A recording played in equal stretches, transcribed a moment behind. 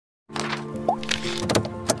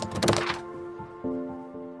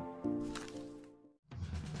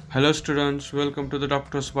Hello students, welcome to the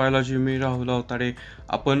doctors biology. मी राहुल अवताडे.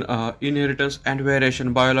 आपण inheritance and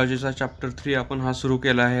variation बायोलॉजीचा chapter 3 आपण हा सुरू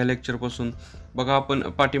केला आहे या लेक्चरपासून. बघा, आपण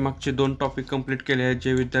पाठीमागचे 2 टॉपिक कंप्लीट केले आहेत.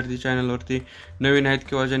 जे विद्यार्थी चॅनलवरती नवीन आहेत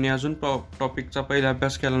किंवा ज्यांनी अजून टॉपिकचा पहिला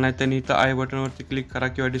अभ्यास केला नाही त्यांनी इथं आय बटनवरती क्लिक करा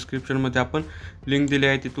किंवा डिस्क्रिप्शनमध्ये आपण लिंक दिली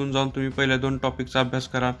आहे, तिथून जाऊन तुम्ही पहिल्या 2 टॉपिकचा अभ्यास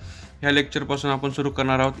करा. ह्या लेक्चरपासून आपण सुरू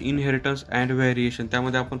करणार आहोत इनहेरिटन्स अँड व्हेरिएशन.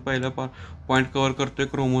 त्यामध्ये आपण पहिलं पॉईंट कव्हर करतोय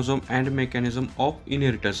chromosome and mechanism of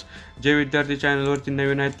inheritance. जे विद्यार्थी चॅनलवरती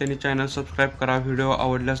नवीन आहेत त्यांनी चॅनल सबस्क्राईब करा. व्हिडिओ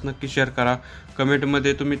आवडल्यास नक्की शेअर करा.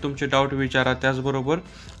 कमेंटमध्ये तुम्ही तुमचे डाऊट विचारा. त्याचबरोबर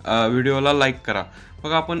व्हिडिओला लाईक करा.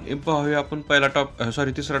 बघा, आपण पाहूया आपण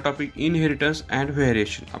तिसरा टॉपिक इनहेरिटन्स अँड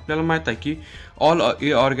व्हेरिएशन. आपल्याला माहीत आहे की all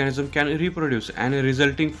organism can reproduce and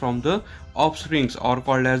resulting from the offsprings or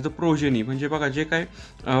called as the progeny. म्हणजे बघा, जे काय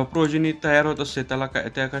प्रोजेनी तयार होत असते त्याला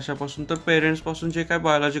त्या कशापासून तर पेरेंट्सपासून जे काय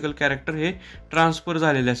बायोलॉजिकल कॅरेक्टर हे ट्रान्सफर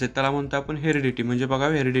झालेले असते त्याला म्हणतो आपण हेरिडिटी. म्हणजे बघा,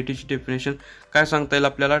 हेरिडिटीची डेफिनेशन काय सांगता येईल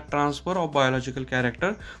आपल्याला? Transfer of biological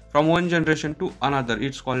character from one generation to another.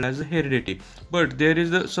 It's called as the heredity. But there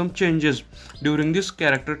is some changes during this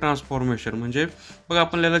character transformation. म्हणजे बघा,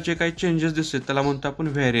 आपल्याला जे काही चेंजेस दिसते त्याला म्हणतो आपण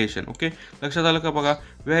व्हेरिएशन. ओके, लक्षात आलं का? बघा,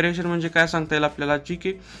 व्हेरिएशन म्हणजे काय सांगता येईल आपल्याला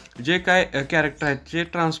की जे काय कॅरेक्टर आहेत जे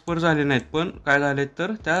ट्रान्सफर झाले नाहीत पण काय झाले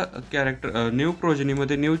तर त्या कॅरेक्टर न्यू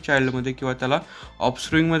प्रोजेनीमध्ये, न्यू चाइल्डमध्ये किंवा त्याला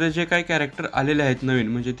ऑफस्प्रिंगमध्ये जे काही कॅरेक्टर आलेले आहेत नवीन,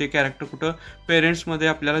 म्हणजे ते कॅरेक्टर कुठं पेरेंट्समध्ये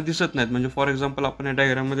आपल्याला दिसत नाहीत. म्हणजे फॉर एक्झाम्पल आपण या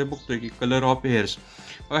डायग्राममध्ये बघतोय की कलर ऑफ हेअर्स.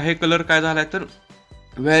 बघा, हे कलर काय झाला आहे तर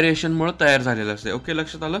व्हेरिएशनमुळे तयार झालेलं असते. ओके,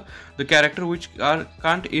 लक्षात आलं? The character which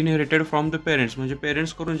can't inherited from the parents. म्हणजे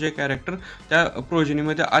पेरेंट्स करून जे कॅरेक्टर त्या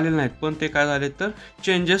प्रोजेनीमध्ये आलेले नाहीत पण ते काय झाले तर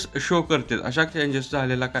चेंजेस शो करतात. अशा चेंजेस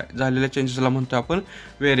झालेल्या चेंजेसला म्हणतो आपण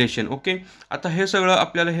व्हेरिएशन. ओके, आता हे सगळं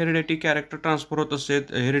आपल्याला हेरिडिटी कॅरेक्टर ट्रान्सफर होत असते,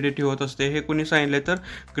 हेरिडिटी होत असते. हे कोणी सांगितले तर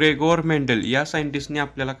ग्रेगोर मेंडल या सायंटिस्टने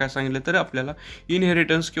आपल्याला काय सांगितलं तर आपल्याला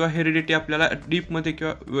इनहेरिटन्स किंवा हेरिडिटी आपल्याला डीपमध्ये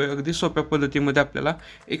किंवा अगदी सोप्या पद्धतीमध्ये आपल्याला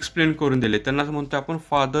एक्सप्लेन करून दिले. त्यांनाच म्हणतो आपण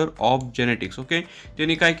फादर ऑफ जेनेटिक्स. ओके,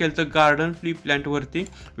 त्यांनी काय केलं तर गार्डन फ्ली प्लांटवरती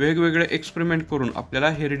वेगवेगळे एक्सपेरिमेंट करून आपल्याला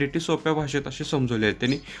हेरिडिटी सोप्या भाषेत असे समजवले आहेत.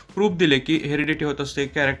 त्यांनी प्रूफ दिले की हेरिडिटी होत असते,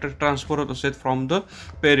 कॅरेक्टर ट्रान्सफर होत असते from the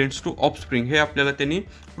parents to offspring. हे आपल्याला त्यांनी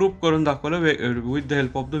प्रूफ करून दाखवलं with the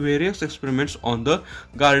help of the various experiments on the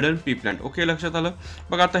garden flea plant. Okay, लक्षात आलं?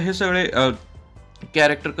 बघा, आता हे सगळे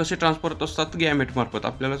कॅरेक्टर कसे ट्रान्सफर होत असतात गॅमेट मार्फत.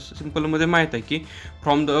 आपल्याला सिम्पलमध्ये माहीत आहे की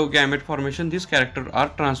from the gamete formation this character R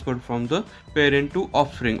transferred from the parent to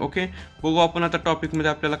offspring. Okay, बघू आपण आता टॉपिकमध्ये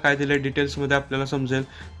आपल्याला काय दिलं आहे डिटेल्समध्ये आपल्याला समजेल.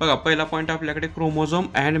 बघा, पहिला पॉईंट आपल्याकडे chromosome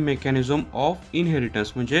and mechanism of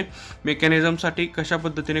inheritance. म्हणजे मेकॅनिझमसाठी कशा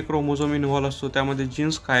पद्धतीने क्रोमोझोम इन्व्हॉल्व असतो, त्यामध्ये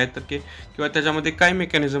जीन्स काय तर किंवा त्याच्यामध्ये काय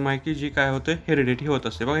मेकॅनिझम आहे की जी काय होतं हेरिडिटी होत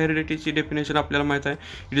असते. बघा, हेरिडिटीची डेफिनेशन आपल्याला माहीत आहे.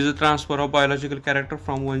 It is a transfer of biological character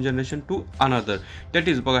from one generation to another. That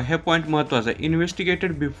is, बघा, हे पॉईंट महत्त्वाचं आहे.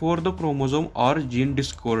 Investigated before the chromosome or gene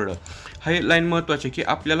discovered. हे लाईन महत्त्वाची की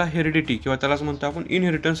आपल्याला हेरिडिटी किंवा त्यालाच म्हणतो आपण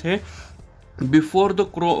इनहेरिटन्स हे before the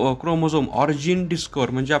chromosome or gene डिस्कवर.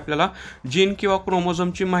 म्हणजे आपल्याला जीन किंवा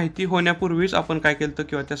क्रोमोझोमची माहिती होण्यापूर्वीच आपण काय केलं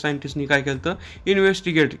किंवा त्या सायंटिस्टनी काय केलं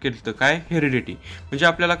इन्व्हेस्टिगेट केलं काय हेरिडिटी. म्हणजे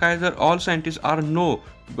आपल्याला काय जर all scientist R no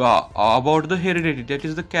about the heredity, that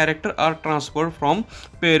is the character are transferred from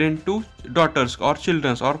parent to daughters or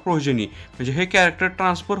children or progeny. म्हणजे हे कॅरेक्टर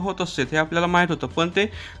ट्रान्सफर होत असते हे आपल्याला माहीत होतं पण ते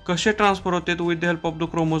कसे ट्रान्सफर होते with the help of the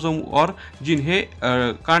chromosome or gene हे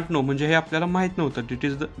कांट नो. म्हणजे हे आपल्याला माहीत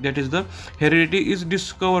नव्हतं. That is the heredity is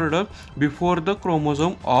discovered before the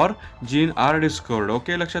chromosome or gene R discovered.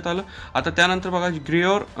 Okay, लक्षात आलं? आता त्यानंतर बघा,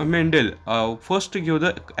 Gregor Mendel first give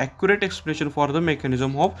the accurate explanation for the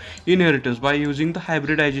mechanism of inheritance by using the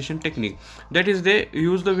hybridization technique. That is, they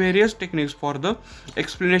use the various techniques for the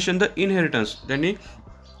explanation the inheritance. त्यांनी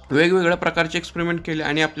वेगवेगळ्या प्रकारचे experiment केले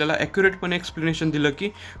आणि आपल्याला ॲक्युरेटपणे एक्सप्लेनेशन दिलं की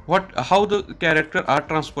how the character R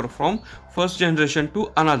transfer from first generation to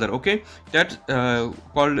another. Okay,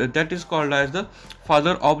 that is called as the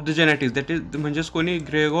father of the genetics. That is म्हणजेच कोणी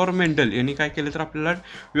ग्रेगोर मेंडल यांनी काय केलं तर आपल्याला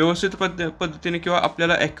व्यवस्थित पद्धतीने किंवा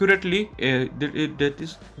आपल्याला accurately that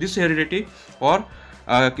is this heredity or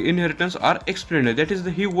inheritance R explained. That is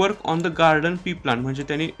he work on the garden pea plant. म्हणजे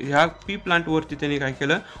त्यांनी ह्या पी प्लांटवरती त्यांनी काय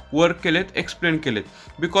केलं वर्क केलेत, एक्सप्लेन केलेत.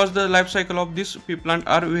 Because the life cycle of this P plant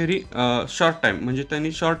R very short time. म्हणजे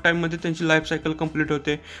त्यांनी शॉर्ट टाईममध्ये त्यांची लाईफ सायकल कंप्लीट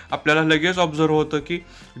होते. आपल्याला लगेच ऑब्झर्व होतं की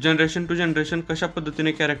जनरेशन टू जनरेशन कशा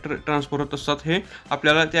पद्धतीने कॅरेक्टर ट्रान्सफर होत असतात हे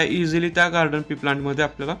आपल्याला त्या इझिली त्या गार्डन पी प्लांटमध्ये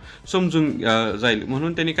आपल्याला समजून जाईल.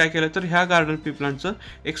 म्हणून त्यांनी काय केलं तर ह्या गार्डन पी प्लांटचं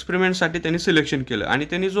एक्सपेरिमेंटसाठी त्यांनी सिलेक्शन केलं आणि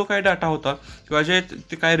त्यांनी जो काय डाटा होता किंवा जे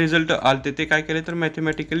ते काय रिझल्ट आले ते काय केले तर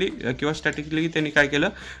मॅथमॅटिकली किंवा स्टॅटिकली त्यांनी काय केलं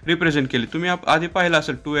रिप्रेझेंट केले. तुम्ही आधी पाहिलं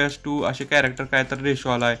असेल 2:2 असे कॅरेक्टर काय तर रेशो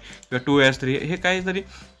आला आहे किंवा 2:3 हे काहीतरी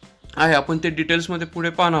आहे आपण ते डिटेल्समध्ये पुढे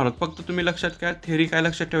पाहणार आहोत. फक्त तुम्ही लक्षात घ्या, थेअरी काय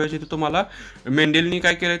लक्षात ठेवायची तर तुम्हाला मेंडेलनी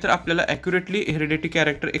काय केलं तर आपल्याला ॲक्युरेटली हेरिडिटी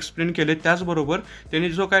कॅरेक्टर एक्सप्लेन केले. त्याचबरोबर त्यांनी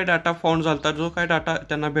जो काही डाटा फाउंड झाला होता, जो काही डाटा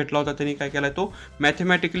त्यांना भेटला होता, त्यांनी काय केला तो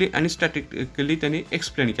मॅथमॅटिकली आणि स्टॅटिस्टिकली त्यांनी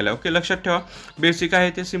एक्सप्लेन केला. ओके, लक्षात ठेवा, बेसिक आहे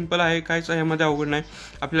ते, सिम्पल आहे, काहीच ह्यामध्ये अवघड नाही.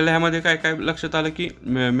 आपल्याला ह्यामध्ये काय काय लक्षात आलं की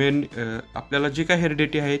आपल्याला जी काय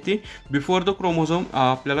हेरिडिटी आहे ती बिफोर द क्रोमोझोम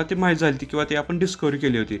आपल्याला ती माहीत झाली होती किंवा ती आपण डिस्कवरी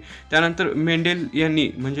केली होती. त्यानंतर मेंडेल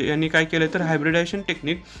यांनी काय केलं तर हायब्रिडायझेशन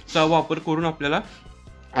टेक्निकचा वापर करून आपल्याला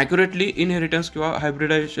ॲक्युरेटली इनहेरिटन्स किंवा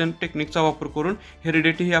हायब्रिडायझेशन टेक्निकचा वापर करून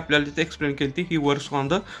हेरिडिटी ही आपल्याला तिथे एक्सप्लेन केली ती. He works on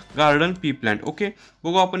the garden pea plant. Okay,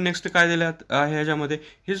 बघू आपण नेक्स्ट काय दिलं आहे ह्याच्यामध्ये.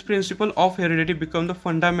 His principle of heredity become the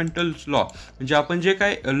fundamental law. म्हणजे आपण जे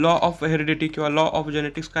काय लॉ ऑफ हेरिडिटी किंवा लॉ ऑफ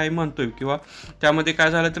जेनेटिक्स काय म्हणतोय किंवा त्यामध्ये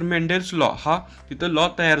काय झालं तर मेंडेल्स लॉ हा तिथं लॉ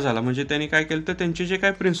तयार झाला. म्हणजे त्यांनी काय केलं तर त्यांचे जे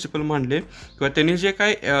काय प्रिन्सिपल मांडले किंवा त्यांनी जे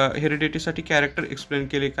काय हेरिडिटीसाठी कॅरेक्टर एक्सप्लेन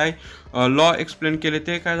केले, काय लॉ एक्सप्लेन केले,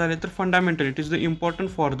 ते काय झाले तर fundamental, it is the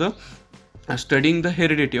important for the studying the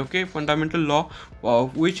heredity. Okay, fundamental law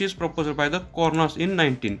which is proposed by the Corners in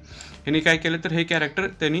 19. यांनी काय केलं तर हे कॅरेक्टर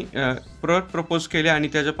त्यांनी प्रपोज केले आणि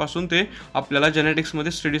त्याच्यापासून ते आपल्याला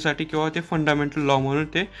जेनेटिक्समध्ये स्टडीसाठी किंवा ते फंडामेंटल लॉ म्हणून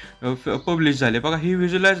ते पब्लिश झाले. बघा, ही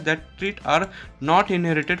visualise that treat R not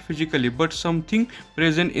inherited physically but something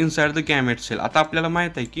present inside the gamete sale. आता आपल्याला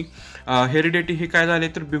माहीत आहे की हेरिडिटी हे काय झाले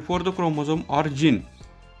तर before the chromosome or gene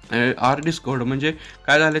R discovered. म्हणजे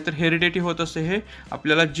काय झालं तर हेरिडिटी होत असते हे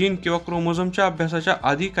आपल्याला जीन किंवा क्रोमोझोमच्या अभ्यासाच्या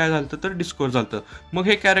आधी काय झालं तर डिस्कवर झालं. मग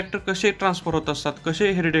हे कॅरेक्टर कसे ट्रान्सफर होत असतात, कसे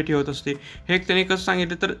हेरिडिटी होत असते हे त्यांनी कसं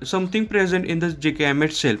सांगितलं तर समथिंग प्रेझेंट इन द जे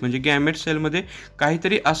गॅमेट सेल. म्हणजे गॅमेट सेलमध्ये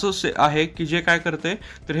काहीतरी असं आहे की जे काय करते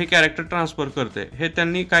तर हे कॅरेक्टर ट्रान्सफर करते. हे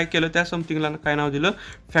त्यांनी काय केलं, त्या समथिंगला काय नाव दिलं,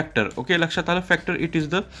 फॅक्टर. ओके, लक्षात आलं, factor. It is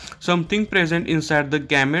the something present inside the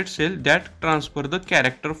gamete sale that transfer the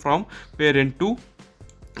character from parent to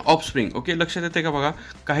offspring. Okay, लक्षात येते का? बघा,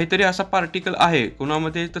 काहीतरी असा पार्टिकल आहे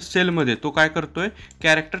कोणामध्ये तर सेलमध्ये, तो काय करतोय,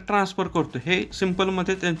 कॅरेक्टर ट्रान्सफर करतोय. हे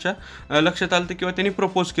सिम्पलमध्ये त्यांच्या लक्षात आलं किंवा त्यांनी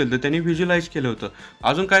प्रपोज केलं, त्यांनी व्हिज्युअलाइज केलं होतं.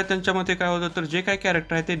 अजून काय त्यांच्यामध्ये काय होतं तर जे काय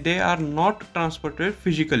कॅरेक्टर आहे ते दे आर नॉट ट्रान्सफर्टेड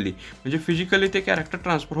फिजिकली. म्हणजे फिजिकली ते कॅरेक्टर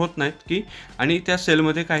ट्रान्सफर होत नाहीत की, आणि त्या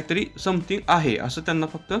सेलमध्ये काहीतरी समथिंग आहे असं त्यांना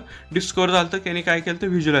फक्त डिस्कवर झालं. त्यांनी काय केलं तर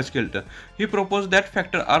व्हिज्युअलाइज केलं. ही propose that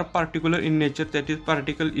factor R particular in nature, that is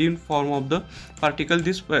particle in form of the particle.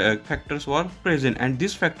 This factors वर present and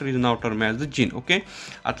this factor is now term as the gene. Okay,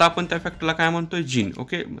 आता आपण त्या फॅक्टरला काय म्हणतोय, जीन.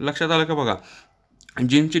 ओके, लक्षात आलं का? बघा,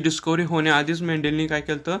 जीनची डिस्कवरी होण्याआधीच मेंडेलनी काय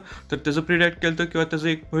केलं तर त्याचं प्रिडिक्ट केलं किंवा त्याचं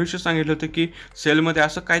एक भविष्य सांगितलं होतं की सेलमध्ये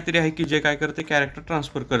असं काहीतरी आहे की जे काय करते, कॅरेक्टर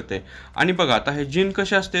ट्रान्सफर करते. आणि बघा, आता हे जीन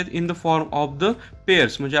कसे असते, in the form of the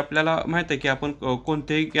pairs. म्हणजे आपल्याला माहित आहे की आपण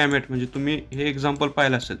कोणतेही गॅमेट, म्हणजे तुम्ही हे एक्झाम्पल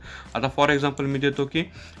पाहिलं असेल. आता फॉर एक्झाम्पल मी देतो की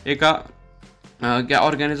एका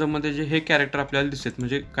ऑर्गॅनिझममध्ये जे हे कॅरेक्टर आपल्याला दिसतात,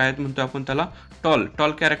 म्हणजे काय म्हणतो आपण त्याला,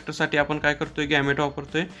 टॉल कॅरेक्टरसाठी आपण काय करतोय, गॅमेट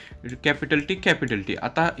वापरतोय, कॅपिटल टी.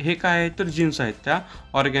 आता हे काय आहे तर जीन्स आहेत त्या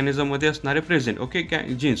ऑर्गॅनिझममध्ये असणारे present. Okay,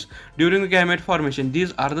 jeans during gamete formation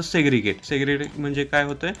these R the segregate म्हणजे काय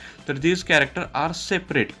होतंय तर दीज कॅरेक्टर आर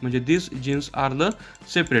सेपरेट. म्हणजे these genes are the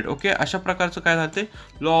separate. Okay, अशा प्रकारचं काय झालं ते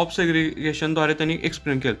लॉ ऑफ सेग्रिगेशनद्वारे त्यांनी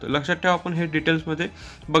एक्सप्लेन केलं. लक्षात ठेवा, आपण हे डिटेल्समध्ये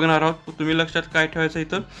बघणार आहोत. तुम्ही लक्षात काय ठेवायचं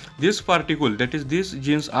इथं, दिस particle that is this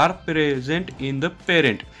genes are present in the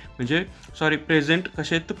parent. म्हणजे प्रेझेंट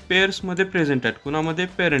कसे आहेत तर पेअर्समध्ये प्रेझेंट आहेत, कुणामध्ये,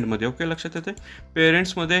 पेरेंटमध्ये. ओके, लक्षात येते,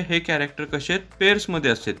 पेरेंट्समध्ये हे कॅरेक्टर कसे आहेत,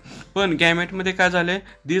 पेअर्समध्ये असतात. पण गॅमेटमध्ये काय झाले,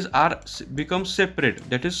 these R become separate,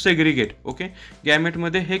 that is segregate. Okay,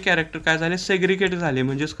 गॅमेटमध्ये हे कॅरेक्टर काय झाले, सेग्रिगेट झाले,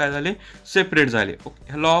 म्हणजेच काय झाले, सेपरेट झाले.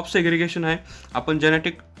 ओके, लॉ ऑफ सेग्रिगेशन आहे. आपण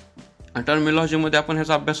जेनेटिक टर्मिनॉलॉजीमध्ये आपण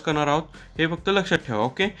ह्याचा अभ्यास करणार आहोत, हे फक्त लक्षात ठेवा.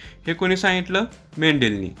 ओके, हे कोणी सांगितलं,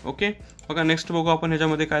 मेंडेलनी. ओके, बघा, नेक्स्ट बघू आपण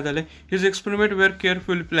ह्याच्यामध्ये काय झालं. His experiment wear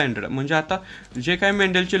carefully planned. म्हणजे आता जे काय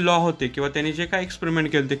मेंडेलचे लॉ होते किंवा त्यांनी जे काय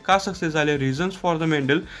एक्सपेरिमेंट केले ते का सक्सेस झाले, reasons for the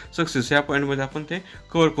Mendel success, या पॉईंटमध्ये आपण ते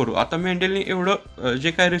कव्हर करू. आता मेंडेलनी एवढं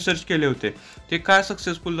जे काय रिसर्च केले होते ते काय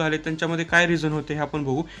सक्सेसफुल झाले, त्यांच्यामध्ये काय रिझन होते हे आपण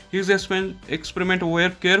बघू. His experiment wear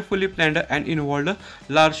carefully planned and involved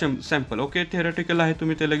large sample. Okay, theoretical आहे,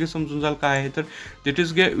 तुम्ही ते लगेच समजून जाल काय आहे तर that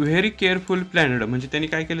is very careful planned. म्हणजे त्यांनी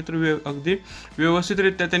काय केलं तर अगदी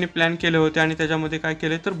व्यवस्थितरित्या त्यांनी प्लॅन केले होते आणि त्याच्यामध्ये काय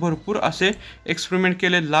केले तर भरपूर असे एक्सपेरिमेंट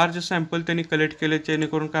केले, लार्ज सॅम्पल त्यांनी कलेक्ट केले,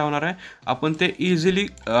 जेणेकरून काय होणार आहे, आपण ते इझिली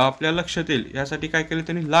आपल्या लक्षात येईल यासाठी काय केले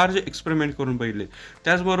त्यांनी, लार्ज एक्सपेरिमेंट करून बघितले.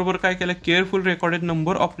 त्याचबरोबर काय केलं, careful recorded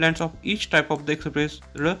number of plants of each type of the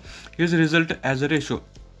expressed his result as a ratio.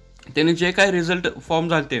 त्यांनी जे काय रिझल्ट फॉर्म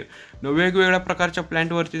झाले वेगवेगळ्या प्रकारच्या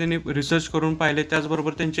प्लॅन्टवरती त्यांनी रिसर्च करून पाहिले,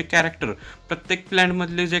 त्याचबरोबर त्यांचे कॅरेक्टर प्रत्येक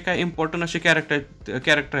प्लॅन्टमधले जे काय इम्पॉर्टंट असे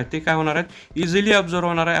कॅरेक्टर आहेत ते काय होणार आहेत, इझिली ऑब्झर्व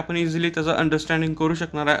होणार आहे, आपण इझिली त्याचं अंडरस्टँडिंग करू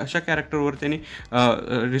शकणार आहे अशा कॅरेक्टरवर त्यांनी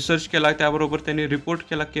रिसर्च केला. त्याबरोबर त्यांनी रिपोर्ट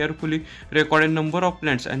केला carefully recorded number of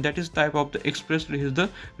plants and that is type of the expressed is the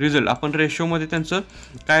result. आपण रेशोमध्ये त्यांचं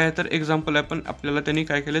काय आहे तर एक्झाम्पल आहे, पण आपल्याला त्यांनी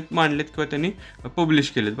काय केलेत मांडलेत किंवा त्यांनी पब्लिश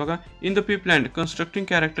केलेत. बघा, in the P plant constructing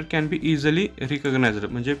character can be easily recognised,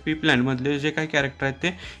 म्हणजे पी प्लॅन्टमधले जे काही कॅरेक्टर आहेत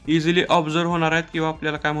ते इझिली ऑब्झर्व होणार आहेत किंवा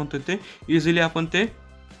आपल्याला काय म्हणतो ते इझिली आपण ते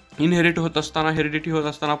इनहेरिट होत असताना, हेरिडिटी होत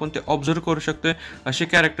असताना आपण ते ऑब्झर्व करू शकतो असे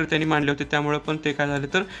कॅरेक्टर त्यांनी मांडले होते. त्यामुळे पण ते काय झाले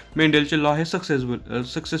तर मेंडेलचे लॉ हे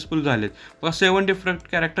सक्सेसफुल झालेत. बघा, 7 different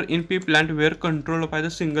character in P plant wear control by the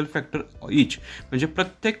single factor इच, म्हणजे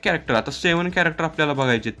प्रत्येक कॅरेक्टर, आता 7 कॅरेक्टर आपल्याला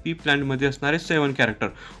बघायचे आहेत पी प्लॅन्टमध्ये असणारे 7 कॅरेक्टर.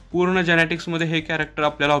 पूर्ण जेनेटिक्समध्ये हे कॅरेक्टर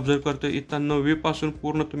आपल्याला ऑब्झर्व करतो. इथं 9वी पासून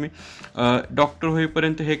पूर्ण तुम्ही डॉक्टर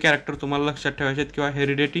होईपर्यंत हे कॅरेक्टर तुम्हाला लक्षात ठेवायचे आहेत किंवा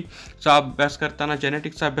हेरिडिटीचा अभ्यास करताना,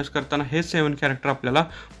 जेनेटिक्सचा अभ्यास करताना हे 7 कॅरेक्टर आपल्याला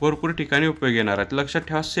भरपूर ठिकाणी उपयोगी येणार आहेत. लक्षात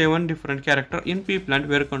ठेवा, 7 different character in P plant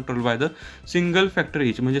wear control by the single factor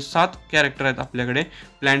इच, म्हणजे 7 कॅरेक्टर आहेत आपल्याकडे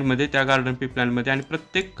प्लॅन्टमध्ये, त्या गार्डन पी प्लॅन्टमध्ये, आणि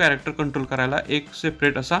प्रत्येक कॅरेक्टर कंट्रोल करायला एक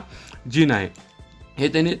सेपरेट असा जीन आहे. हे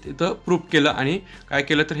त्यांनी तिथं प्रूफ केलं आणि काय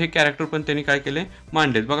केलं तर हे कॅरेक्टर पण त्यांनी काय केले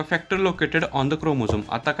मांडलेत. बघा, factor located on the chromosome.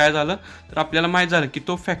 आता काय झालं तर आपल्याला माहीत झालं की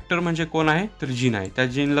तो फॅक्टर म्हणजे कोण आहे तर जीन आहे. त्या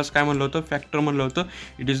जीनलाच काय म्हणलं होतं, फॅक्टर म्हणलं होतं.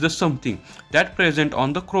 It is the something that present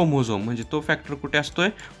on the chromosome, म्हणजे तो फॅक्टर कुठे असतोय,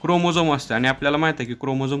 क्रोमोझोम असतो. आणि आपल्याला माहित आहे की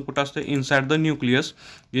क्रोमोझोम कुठं असतं, inside the nucleus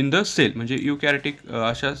in the sale, म्हणजे युकॅरियोटिक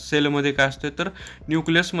अशा सेलमध्ये काय असते तर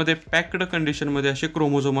न्यूक्लियसमध्ये पॅक्ड कंडिशनमध्ये असे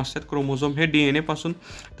क्रोमोझोम असतात. क्रोमोझोम हे DNA पासून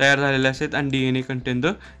तयार झालेले असतात आणि DNA content the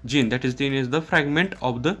gene, that is DNA is the fragment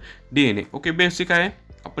of the DNA. Okay, basic आहे,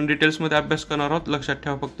 आपण डिटेल्समध्ये अभ्यास करणार आहोत. लक्षात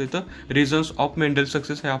ठेवा, फक्त इथं रिझन्स ऑफ मेंडल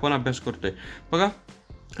सक्सेस हे आपण अभ्यास करतोय. बघा,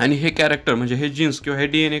 आणि हे कॅरेक्टर म्हणजे हे जीन्स किंवा हे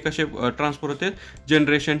DNA कसे ट्रान्सफर होते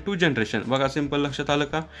जनरेशन टू जनरेशन. बघा, सिंपल लक्षात आलं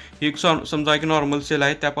का, ही एक समजा एक नॉर्मल सेल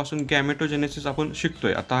आहे, त्यापासून गॅमेटोजेनेसिस आपण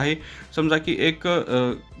शिकतोय. आता हे समजा की एक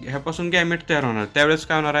ह्यापासून गॅमेट तयार होणार, त्यावेळेस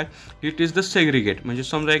काय होणार आहे, इट इज द सेग्रिगेट. म्हणजे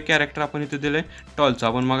समजा एक कॅरेक्टर आपण इथे दिलं आहे टॉलचा,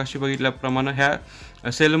 आपण मगाशी बघितल्याप्रमाणे ह्या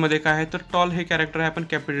सेलमध्ये काय आहे तर टॉल हे कॅरेक्टर आहे, आपण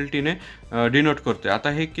कॅपिटल टीने डिनोट करतोय. आता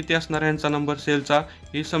हे किती असणार आहे ह्यांचा नंबर सेलचा,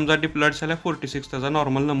 ही समजा डिप्लॉइड सेल आहे 46, त्याचा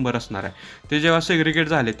नॉर्मल नंबर असणार आहे. ते जेव्हा सेग्रिगेट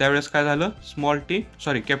झाले त्यावेळेस काय झालं,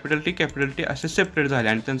 कॅपिटल टी असे सेपरेट झाले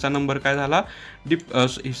आणि त्यांचा नंबर काय झाला,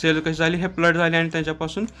 सेल कशी झाली, हेप्लॉइड झाली आणि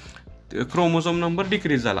त्यांच्यापासून क्रोमोझोम नंबर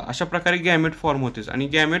डिक्रीज झाला. अशा प्रकारे गॅमेट फॉर्म होतेच आणि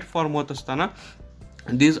गॅमेट फॉर्म होत असताना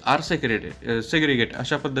दीज आर सेग्रिगेट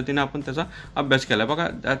अशा पद्धतीने आपण त्याचा अभ्यास केला. बघा,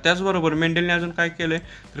 त्याचबरोबर मेंडेलने अजून काय केलं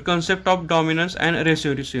तर कन्सेप्ट ऑफ डॉमिनन्स अँड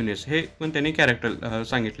रेसेसिव्हनेस हे पण त्यांनी कॅरेक्टर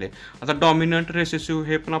सांगितले. आता डॉमिनंट रेसेसिव्ह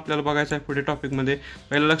हे पण आपल्याला बघायचं आहे पुढे टॉपिकमध्ये.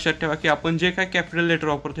 पहिलं लक्षात ठेवा की आपण जे काय कॅपिटल लेटर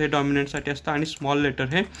वापरतो हे डॉमिनंटसाठी असतं आणि स्मॉल लेटर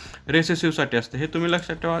हे रेसेसिव्हसाठी असतं. हे तुम्ही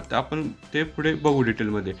लक्षात ठेवा, आपण ते पुढे बघू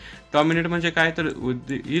डिटेलमध्ये. डॉमिनंट म्हणजे काय तर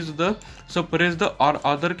is the suppress the or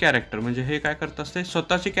other character, म्हणजे हे काय करत असते,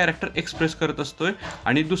 स्वतःचे कॅरेक्टर एक्सप्रेस करत असतोय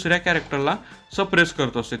आणि दुसऱ्या कॅरेक्टरला सप्रेस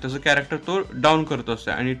करत असते, त्याचं कॅरेक्टर तो डाऊन करत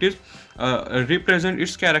असते. आणि it is represent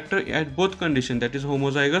it's character at both condition, that is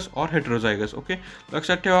homozygous or heterozygous. Okay,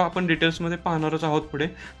 लक्षात ठेवा, आपण डिटेल्समध्ये पाहणारच आहोत पुढे.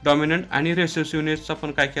 डॉमिनंट आणि रेसेसिव्हनेसचा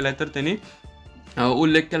पण काय केला आहे तर त्यांनी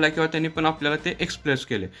उल्लेख केला किंवा त्यांनी पण आपल्याला ते एक्सप्रेस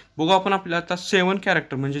केले. बघू आपण आपल्याला आता 7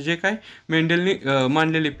 कॅरेक्टर म्हणजे जे काय मेंडेलनी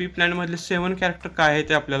मांडलेले पी प्लॅनमधले 7 कॅरेक्टर काय आहे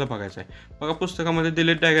ते आपल्याला बघायचं आहे. बघा, पुस्तकामध्ये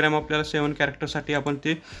दिलेले डायग्राम आपल्याला 7 कॅरेक्टरसाठी आपण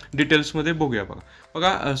ते डिटेल्समध्ये बघूया.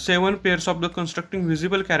 बघा 7 pairs of the constructing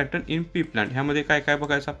visible character in P plant. ह्यामध्ये काय काय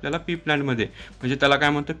बघायचं आपल्याला पी प्लॅन्टमध्ये, म्हणजे त्याला काय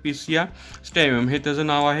म्हणतो पिसिया स्टेमम हे त्याचं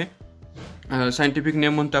नाव आहे, सायंटिफिक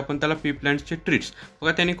नेम म्हणतो आपण त्याला. P प्लॅन्टचे treats.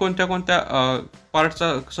 बघा, त्यांनी कोणत्या कोणत्या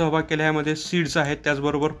पार्टचा सहभाग केला, ह्यामध्ये सीड्स आहेत,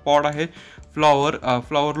 त्याचबरोबर पॉड आहेत,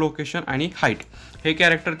 फ्लॉवर लोकेशन आणि हाईट. हे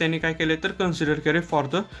कॅरेक्टर त्यांनी काय केले तर कन्सिडर केले for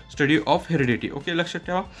the study of heredity. Okay, लक्षात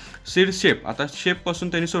ठेवा. सीड शेप, आता शेपपासून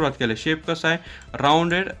त्यांनी सुरुवात केली. शेप कसा आहे,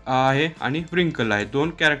 राऊंडेड आहे आणि व्रिंकल आहे.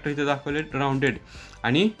 2 कॅरेक्टर इथे दाखवले, राऊंडेड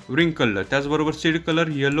आणि व्रिंकल. त्याचबरोबर seed colour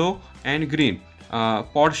yellow and green.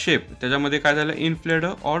 Pod shape, त्याच्यामध्ये काय झालं, इन्फ्लेड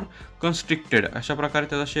ऑर कन्स्ट्रिक्टेड अशा प्रकारे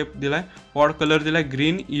त्याचा शेप दिला आहे. पॉड कलर दिला आहे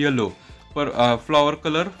green yellow. Flower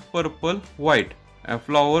colour purple white.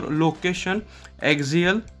 Flower location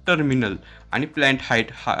ॲक्झियल terminal आणि प्लॅन्ट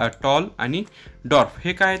हाईट टॉल आणि डॉर्फ.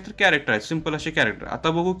 हे काय तर कॅरेक्टर आहेत, सिम्पल असे कॅरेक्टर. आता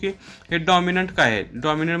बघू की हे डॉमिनंट काय आहे.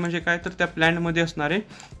 डॉमिनंट म्हणजे काय तर त्या प्लॅन्टमध्ये असणारे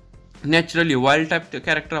नॅचरली वाईल्ड टाईप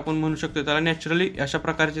कॅरेक्टर आपण म्हणू शकतो त्याला. नॅचरली अशा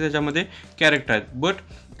प्रकारचे त्याच्यामध्ये कॅरेक्टर आहेत. But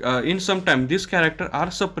in some time this character R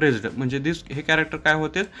suppressed, म्हणजे हे कॅरेक्टर काय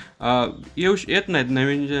होते येत नाहीत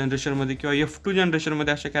नवीन जनरेशनमध्ये किंवा F2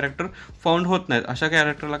 जनरेशनमध्ये असे कॅरेक्टर फाउंड होत नाहीत. अशा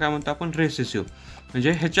कॅरेक्टरला काय म्हणतो आपण रेसेसिव्ह,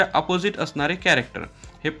 म्हणजे ह्याच्या अपोजिट असणारे कॅरेक्टर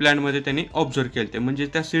हे प्लॅनमध्ये त्यांनी ऑब्झर्व केले. म्हणजे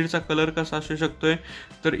त्या सीडचा कलर कसा असू शकतोय,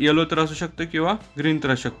 तर येलो तर असू शकतो किंवा ग्रीन तर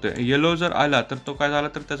असू शकतोय. येलो जर आला तर तो काय झाला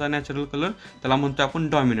तर त्याचा नॅचरल कलर त्याला म्हणतो आपण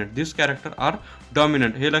डॉमिनंट. दिस कॅरेक्टर आर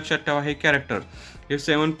डॉमिनंट. हे लक्षात ठेवा, हे कॅरेक्टर हे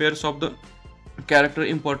 7 pairs of the character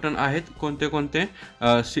important आहेत. कोणते कोणते?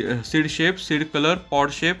 Seed shape, seed colour,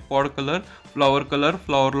 pod shape, pod colour,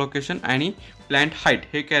 flower location आणि प्लांट हाईट.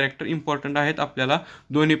 हे कॅरेक्टर इम्पॉर्टंट आहेत आपल्याला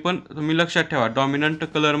दोन्ही पण. तुम्ही लक्षात ठेवा, डॉमिनंट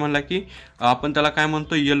कलर म्हणला की आपण त्याला काय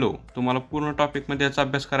म्हणतो येलो. तुम्हाला पूर्ण टॉपिकमध्ये याचा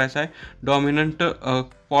अभ्यास करायचा आहे. डॉमिनंट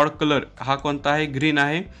पॉड कलर हा कोणता आहे? ग्रीन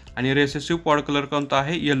आहे. आणि रेसेसिव्ह पॉड कलर कोणता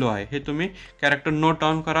आहे? येलो आहे. हे तुम्ही कॅरेक्टर नोट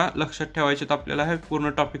डाऊन करा, लक्षात ठेवायचे. तर आपल्याला हे पूर्ण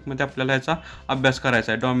टॉपिकमध्ये आपल्याला याचा अभ्यास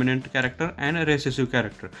करायचा आहे. Dominant character and recessive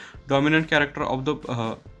character. Dominant character of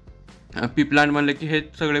the P plant म्हणले की हे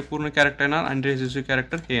सगळे पूर्ण कॅरेक्टर येणार आणि रेसेसिव्ह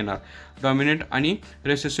कॅरेक्टर हे येणार. डॉमिनंट आणि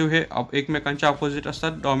रेसेसिव्ह हे एकमेकांच्या अपोजिट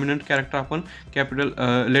असतात. डॉमिनंट कॅरेक्टर आपण कॅपिटल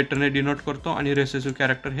लेटरने डिनोट करतो आणि रेसेसिव्ह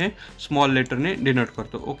कॅरेक्टर हे स्मॉल लेटरने डिनोट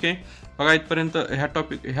करतो. ओके, बघा इथपर्यंत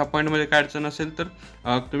ह्या पॉईंटमध्ये काय अडचण असेल तर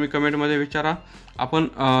तुम्ही कमेंटमध्ये विचारा. आपण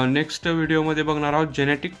नेक्स्ट व्हिडिओमध्ये बघणार आहोत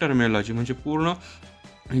जेनेटिक टर्मिनॉलॉजी, म्हणजे पूर्ण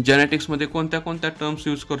जेनेटिक्समध्ये कोणत्या कोणत्या टर्म्स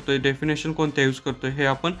यूज करतोय, डेफिनेशन कोणत्या यूज करतोय, हे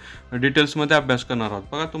आपण डिटेल्समध्ये अभ्यास करणार आहोत.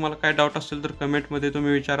 बघा, तुम्हाला काय डाऊट असेल तर कमेंटमध्ये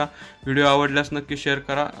तुम्ही विचारा. व्हिडिओ आवडल्यास नक्की शेअर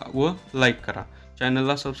करा व लाईक करा.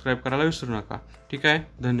 चॅनलला सबस्क्राईब करायला विसरू नका. ठीक आहे,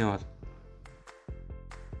 धन्यवाद.